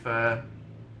mood for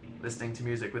listening to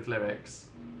music with lyrics.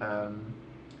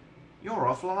 You're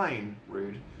offline,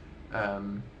 rude.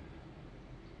 And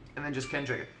then just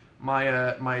Kendrick.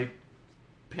 My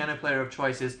piano player of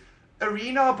choice is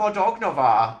Irina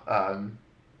Bodognova,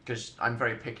 because I'm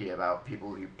very picky about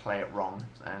people who play it wrong,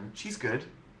 and she's good.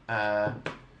 Yeah,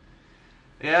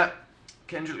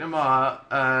 Kendrick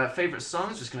Lamar. Favorite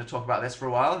songs? Just going to talk about this for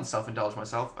a while and self-indulge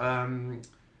myself.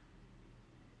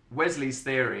 Wesley's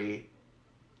Theory.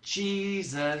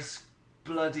 Jesus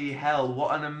bloody hell!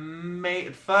 What an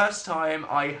amazing first time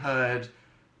I heard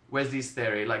Wesley's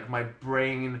Theory. Like my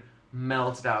brain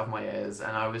melted out of my ears,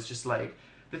 and I was just like,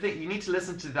 the thing, you need to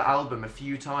listen to the album a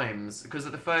few times, because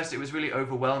at the first it was really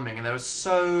overwhelming, and there were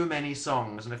so many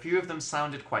songs, and a few of them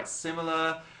sounded quite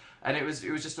similar, and it was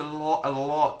just a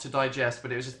lot to digest.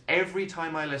 But it was just every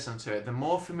time I listened to it, the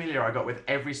more familiar I got with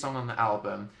every song on the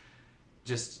album.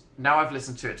 Just now I've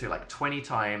listened to it to like 20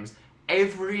 times.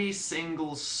 Every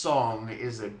single song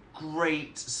is a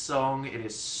great song. It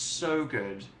is so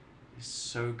good. It's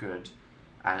so good.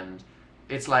 And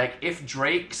it's like if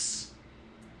Drake's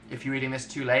If You're Reading This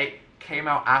Too Late came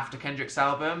out after Kendrick's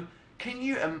album, I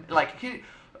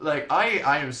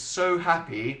am so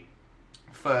happy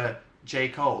for J.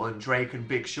 Cole and Drake and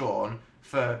Big Sean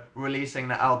for releasing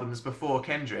their albums before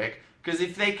Kendrick, because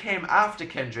if they came after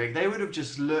Kendrick, they would have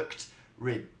just looked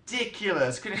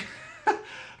ridiculous.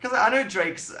 Because I know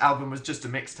Drake's album was just a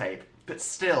mixtape, but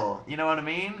still, you know what I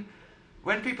mean?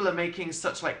 When people are making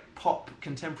such like pop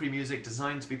contemporary music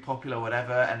designed to be popular or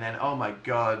whatever, and then oh my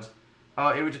god,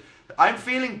 I'm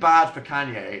feeling bad for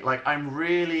Kanye. Like I'm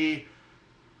really,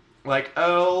 like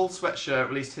Earl Sweatshirt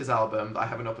released his album that I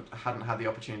hadn't had the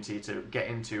opportunity to get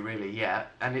into really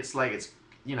yet, and it's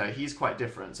he's quite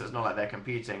different, so it's not like they're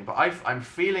competing. But I'm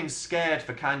feeling scared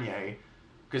for Kanye,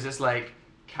 because it's like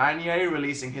Kanye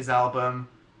releasing his album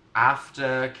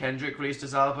after Kendrick released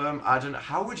his album. I don't know.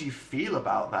 How would you feel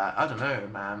about that? I don't know,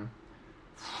 man.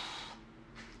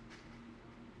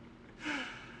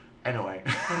 Anyway.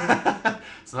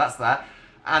 So that's that.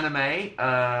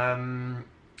 Anime.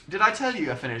 Did I tell you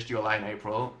I finished Your Lie in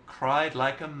April? Cried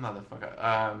like a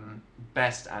motherfucker.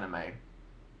 Best anime.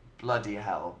 Bloody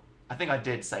hell. I think I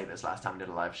did say this last time I did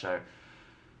a live show.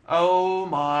 Oh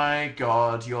my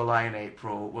god, Your Lie in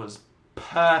April was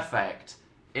perfect.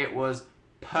 It was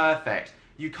perfect.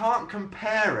 You can't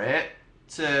compare it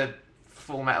to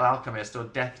Full Metal Alchemist or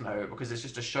Death Note, because it's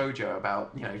just a shoujo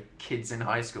about, kids in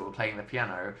high school playing the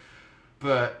piano.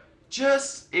 But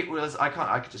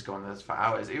I could just go on this for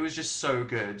hours. It was just so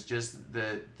good. Just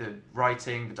the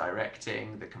writing, the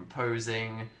directing, the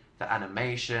composing, the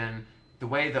animation, the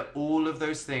way that all of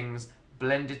those things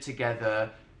blended together.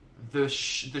 The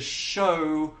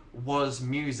show was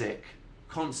music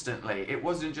constantly. It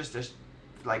wasn't just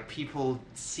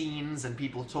scenes and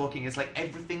people talking. It's like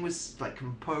everything was like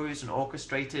composed and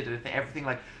orchestrated, and everything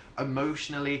like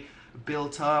emotionally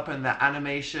built up, and the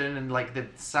animation and like the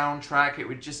soundtrack. It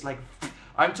would just like,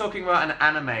 I'm talking about an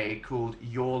anime called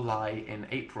Your Lie in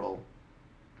April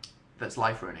that's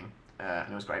life ruining,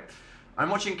 and it was great. I'm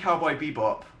watching Cowboy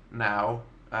Bebop now,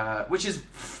 which is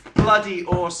bloody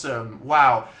awesome.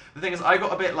 Wow. The thing is, I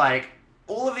got a bit like,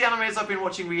 all of the animes I've been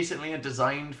watching recently are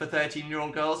designed for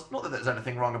 13-year-old girls. Not that there's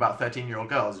anything wrong about 13-year-old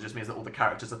girls, it just means that all the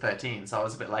characters are 13, so I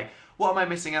was a bit like, what am I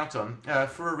missing out on?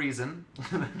 For a reason,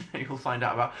 you'll find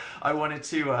out about. I wanted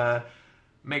to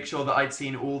make sure that I'd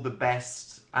seen all the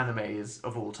best animes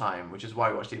of all time, which is why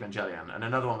I watched Evangelion. And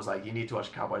another one was like, you need to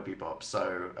watch Cowboy Bebop,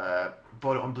 so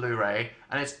bought it on Blu-ray,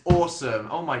 and it's awesome.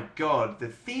 Oh my god, the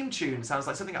theme tune sounds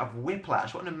like something out of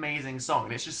Whiplash. What an amazing song,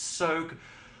 and it's just so...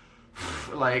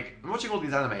 Like, I'm watching all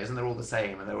these animes and they're all the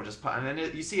same, and they're all just... And then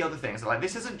you see other things, like,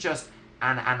 this isn't just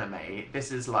an anime,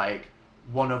 this is like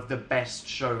one of the best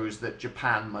shows that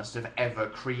Japan must have ever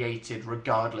created,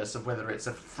 regardless of whether it's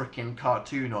a freaking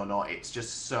cartoon or not. It's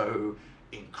just so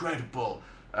incredible.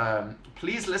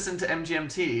 Please listen to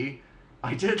MGMT.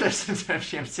 I did listen to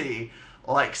MGMT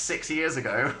like 6 years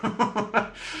ago.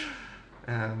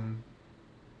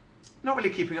 Not really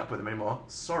keeping up with them anymore,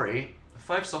 sorry.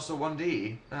 5 sauce or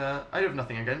 1D? I have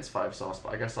nothing against 5 sauce,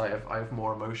 but I guess I have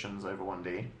more emotions over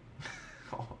 1D.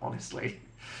 Honestly.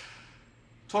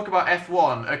 Talk about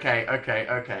F1.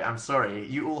 Okay. I'm sorry.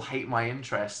 You all hate my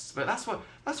interests, but that's what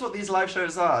these live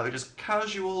shows are. They're just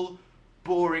casual,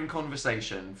 boring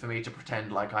conversation for me to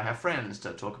pretend like I have friends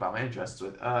to talk about my interests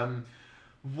with.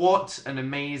 What an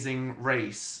amazing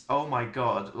race. Oh my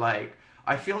god. Like,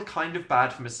 I feel kind of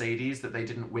bad for Mercedes that they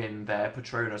didn't win their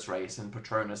Petronas race in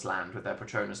Petronas land with their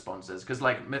Petronas sponsors. Because,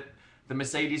 like, the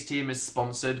Mercedes team is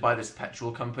sponsored by this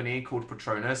petrol company called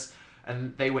Petronas,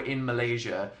 and they were in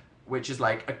Malaysia, which is,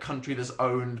 like, a country that's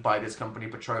owned by this company,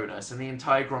 Petronas, and the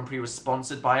entire Grand Prix was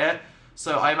sponsored by it.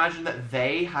 So I imagine that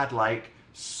they had, like,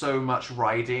 so much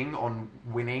riding on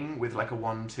winning with, like, a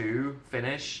 1-2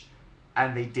 finish,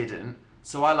 and they didn't.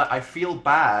 So I feel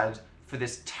bad for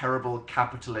this terrible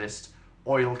capitalist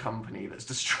oil company that's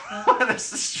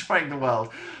destroying the world.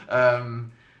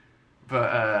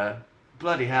 But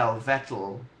bloody hell,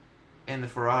 Vettel in the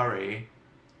Ferrari,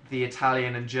 the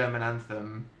Italian and German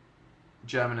anthem,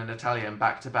 German and Italian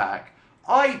back to back.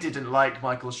 I didn't like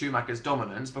Michael Schumacher's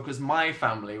dominance because my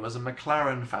family was a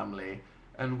McLaren family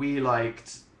and we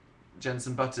liked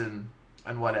Jenson Button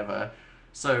and whatever.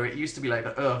 So it used to be like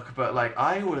the ugh, but like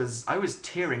I was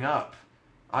tearing up.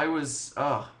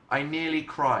 I nearly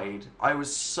cried. I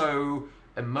was so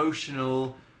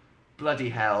emotional. Bloody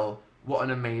hell. What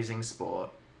an amazing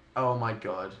sport. Oh my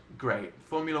god. Great.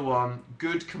 Formula One,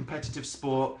 good competitive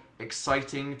sport,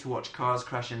 exciting to watch cars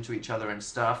crash into each other and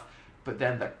stuff. But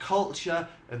then the culture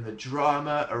and the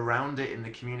drama around it in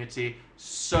the community,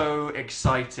 so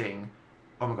exciting.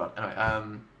 Oh my god.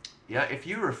 Anyway, yeah, if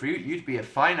you were a fruit, you'd be a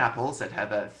fine apple, said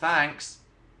Heather. Thanks.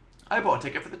 I bought a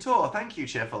ticket for the tour. Thank you,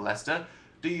 cheerful Lester.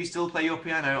 Do you still play your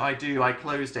piano? I do. I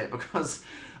closed it because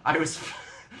I was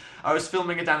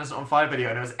filming a Dance on Fire video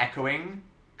and it was echoing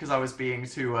because I was being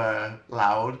too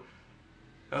loud.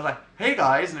 I was like, hey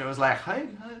guys, and it was like, hi.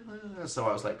 So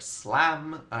I was like,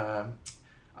 slam. And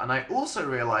I also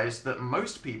realised that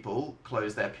most people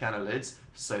close their piano lids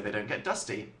so they don't get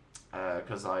dusty.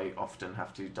 Because I often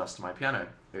have to dust my piano.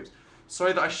 Oops.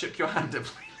 Sorry that I shook your hand at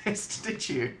playlist, did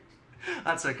you?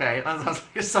 That's okay. That sounds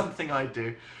like something I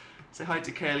do. Say hi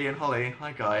to Kaylee and Holly.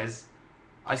 Hi guys.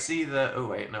 I see the... Oh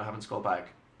wait, no, I haven't scrolled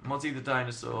back. Mozzie the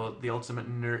Dinosaur, the ultimate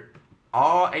nerd.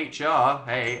 RHR,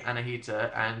 hey,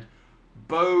 Anahita, and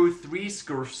Bo 3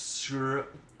 Skur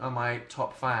are my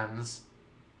top fans.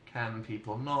 Can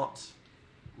people not?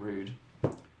 Rude.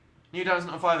 New Dance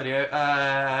on Fire video.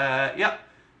 Yep.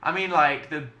 I mean,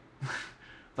 like, the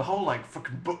whole, like,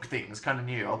 fucking book thing's kind of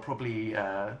new. I'll probably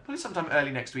sometime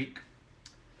early next week.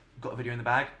 Got a video in the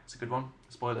bag. It's a good one.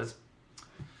 Spoilers.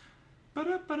 I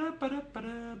might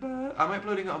be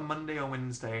uploading it on Monday or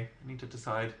Wednesday. I need to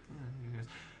decide.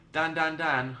 Dan.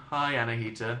 Hi,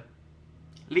 Anahita.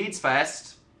 Leeds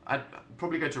Fest. I'd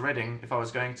probably go to Reading if I was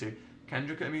going to.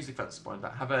 Kendrick at a music festival.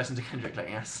 Have a listen to Kendrick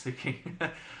letting us.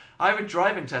 I have a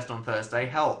driving test on Thursday.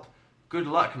 Help. Good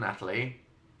luck, Natalie.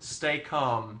 Stay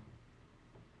calm.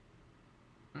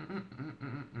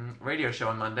 Radio show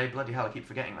on Monday. Bloody hell, I keep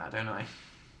forgetting that, don't I?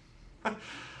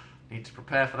 Need to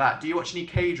prepare for that. Do you watch any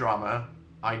K-drama?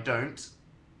 I don't.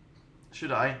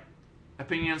 Should I?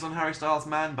 Opinions on Harry Styles'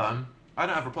 man bun? I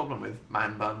don't have a problem with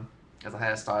man bun as a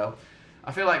hairstyle.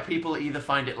 I feel like people either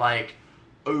find it like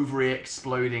overly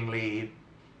explodingly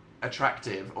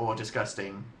attractive or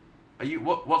disgusting. Are you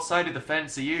what side of the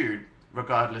fence are you?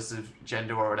 Regardless of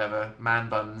gender or whatever, man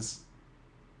buns.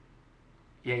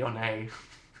 Yay or nay?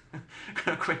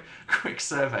 quick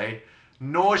survey.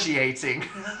 Nauseating.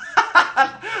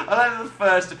 I like the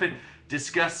first opinion.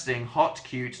 Disgusting. Hot,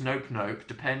 cute. Nope.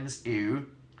 Depends. Ew.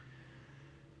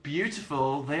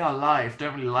 Beautiful. They are life.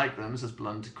 Don't really like them, says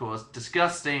Blunt, of course.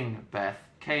 Disgusting. Beth.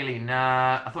 Kaylee.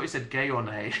 Nah. I thought you said gay or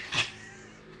nay.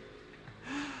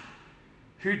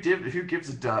 Who gives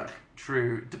a duck?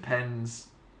 True. Depends.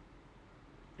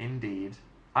 Indeed.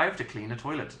 I have to clean a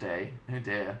toilet today. Oh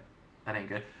dear. That ain't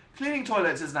good. Cleaning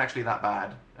toilets isn't actually that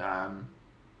bad.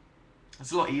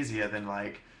 It's a lot easier than,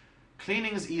 like...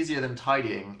 Cleaning is easier than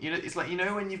tidying. You know, it's like, you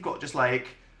know when you've got just, like,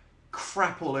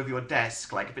 crap all over your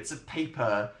desk, like bits of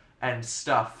paper and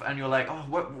stuff, and you're like, oh,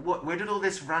 where did all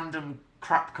this random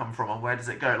crap come from, and where does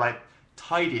it go? Like,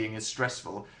 tidying is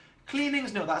stressful.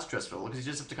 Cleaning's not that stressful, because you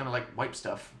just have to kind of, like, wipe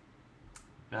stuff.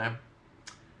 You know?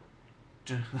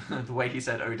 The way he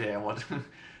said, oh dear, what?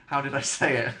 How did I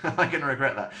say it? I'm going to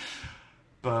regret that.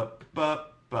 But,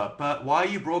 why are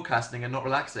you broadcasting and not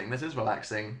relaxing? This is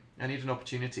relaxing. I need an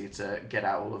opportunity to get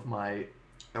out all of my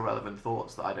irrelevant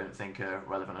thoughts that I don't think are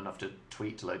relevant enough to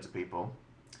tweet to loads of people.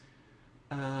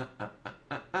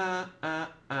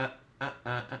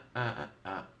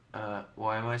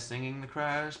 Why am I singing the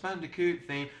Crash Bandicoot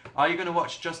theme? Are you going to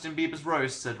watch Justin Bieber's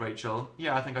roast? Said Rachel.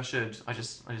 Yeah, I think I should. I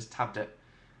just tabbed it.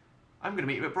 I'm going to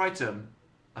meet you at Brighton.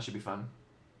 That should be fun.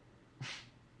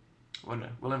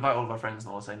 We'll invite all of our friends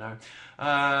and they'll say no.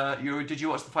 Did you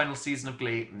watch the final season of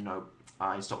Glee? No.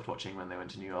 I stopped watching when they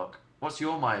went to New York. What's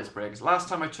your Myers-Briggs? Last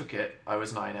time I took it, I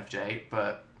was an INFJ,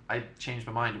 but I changed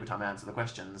my mind every time I answer the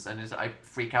questions, and I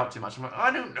freak out too much. I'm like,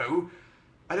 I don't know.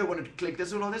 I don't want to click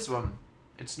this one or this one.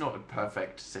 It's not a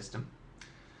perfect system.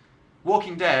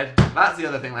 Walking Dead, that's the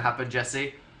other thing that happened,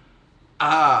 Jesse.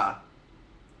 How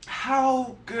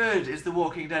good is The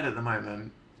Walking Dead at the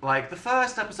moment? Like, the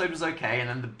first episode was okay, and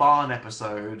then the barn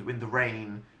episode with the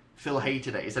rain, Phil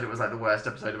hated it. He said it was like the worst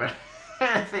episode of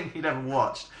anything he'd ever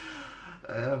watched.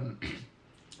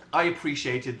 I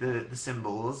appreciated the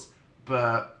symbols,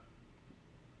 but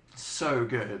so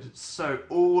good. So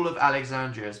all of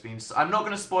Alexandria has been... I'm not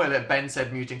going to spoil it. Ben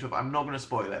said muting to it, but I'm not going to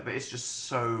spoil it, but it's just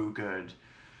so good.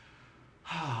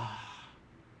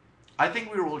 I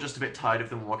think we were all just a bit tired of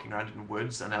them walking around in the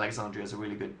woods, and Alexandria is a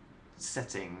really good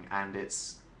setting, and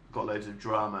it's got loads of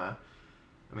drama.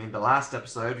 I mean, the last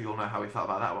episode, you all know how we felt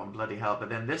about that one, bloody hell, but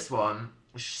then this one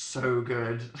is so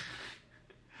good.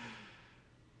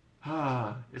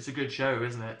 It's a good show,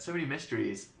 isn't it? So many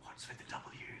mysteries. What's with the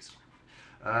W's?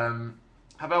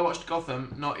 Have I watched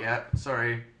Gotham? Not yet,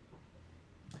 sorry.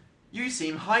 You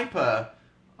seem hyper.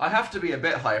 I have to be a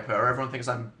bit hyper, or everyone thinks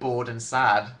I'm bored and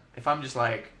sad. If I'm just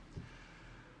like...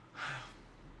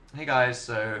 Hey guys,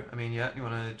 so, I mean, yeah, you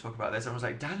want to talk about this? Everyone's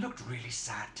like, Dan looked really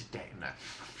sad today. No.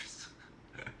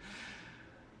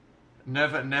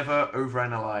 Never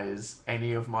overanalyze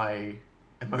any of my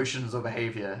emotions or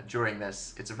behaviour during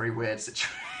this. It's a very weird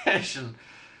situation.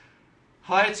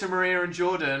 Hi to Maria and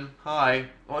Jordan. Hi.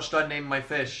 What should I name my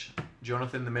fish?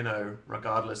 Jonathan the Minnow,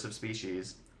 regardless of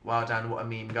species. Wow, Dan, what a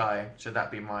meme guy. Should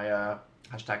that be my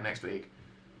hashtag next week?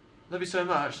 Love you so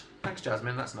much. Thanks,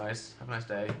 Jasmine. That's nice. Have a nice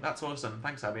day. That's awesome.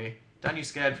 Thanks, Abby. Dan, you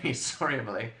scared me. Sorry,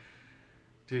 Emily.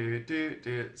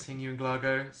 Seeing you in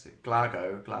Glasgow.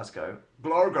 Glasgow.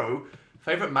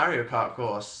 Favourite Mario Kart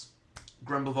course?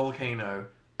 Grumble Volcano.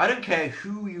 I don't care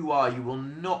who you are. You will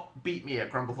not beat me at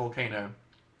Grumble Volcano.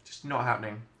 Just not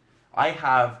happening. I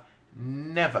have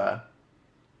never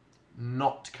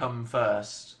not come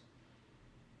first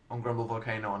on Grumble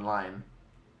Volcano online.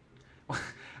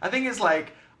 I think it's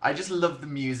like... I just love the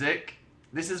music.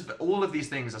 All of these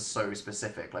things are so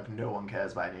specific. Like, no one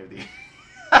cares about any of these.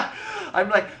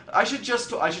 I'm like, I should just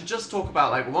talk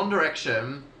about like One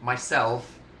Direction,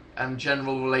 myself, and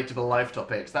general relatable life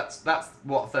topics. That's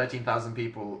what 13,000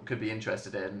 people could be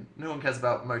interested in. No one cares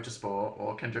about motorsport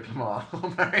or Kendrick Lamar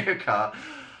or Mario Kart.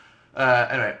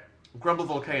 Anyway, Grumble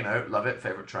Volcano, love it,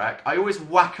 favorite track. I always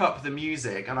whack up the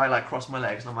music and I like cross my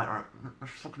legs and I'm like, all right,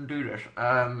 let's fucking do this.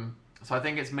 So I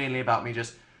think it's mainly about me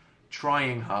just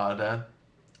trying harder,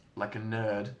 like a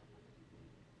nerd.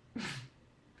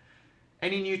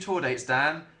 Any new tour dates,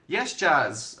 Dan? Yes,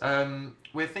 Jazz.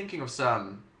 We're thinking of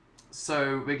some.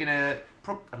 So we're gonna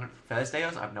Thursday. I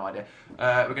have no idea.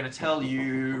 We're gonna tell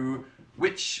you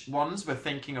which ones we're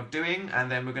thinking of doing, and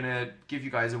then we're gonna give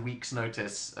you guys a week's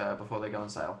notice before they go on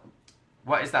sale.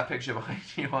 What is that picture behind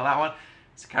you? Well, that one.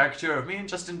 It's a caricature of me and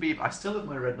Justin Bieber. I still have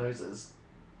my red noses.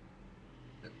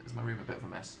 Is my room a bit of a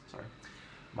mess? Sorry.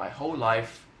 My whole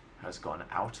life has gone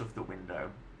out of the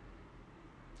window.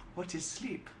 What is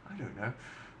sleep? I don't know.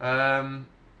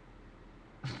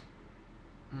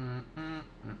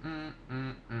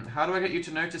 How do I get you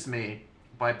to notice me?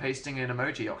 By pasting an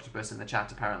emoji octopus in the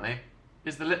chat, apparently.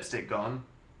 Is the lipstick gone?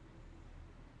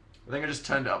 I think I just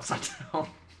turned it upside down.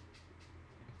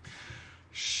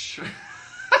 Shh.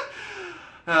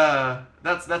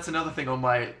 That's another thing on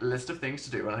my list of things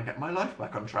to do when I get my life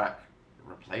back on track.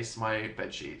 Replace my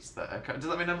bed sheets. Does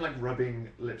that mean I'm like rubbing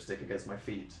lipstick against my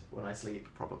feet when I sleep?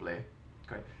 Probably.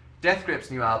 Great. Death Grip's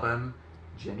new album,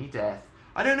 Jenny Death.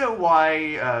 I don't know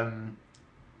why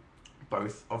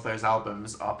both of those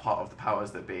albums are part of the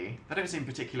Powers That Be. They don't seem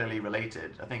particularly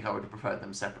related. I think I would have preferred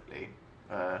them separately,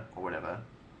 or whatever.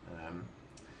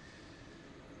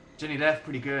 Jenny Death,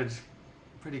 pretty good.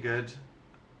 Pretty good.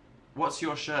 What's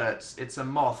your shirt? It's a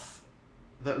moth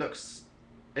that looks...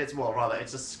 It's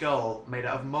a skull made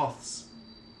out of moths.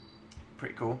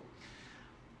 Pretty cool.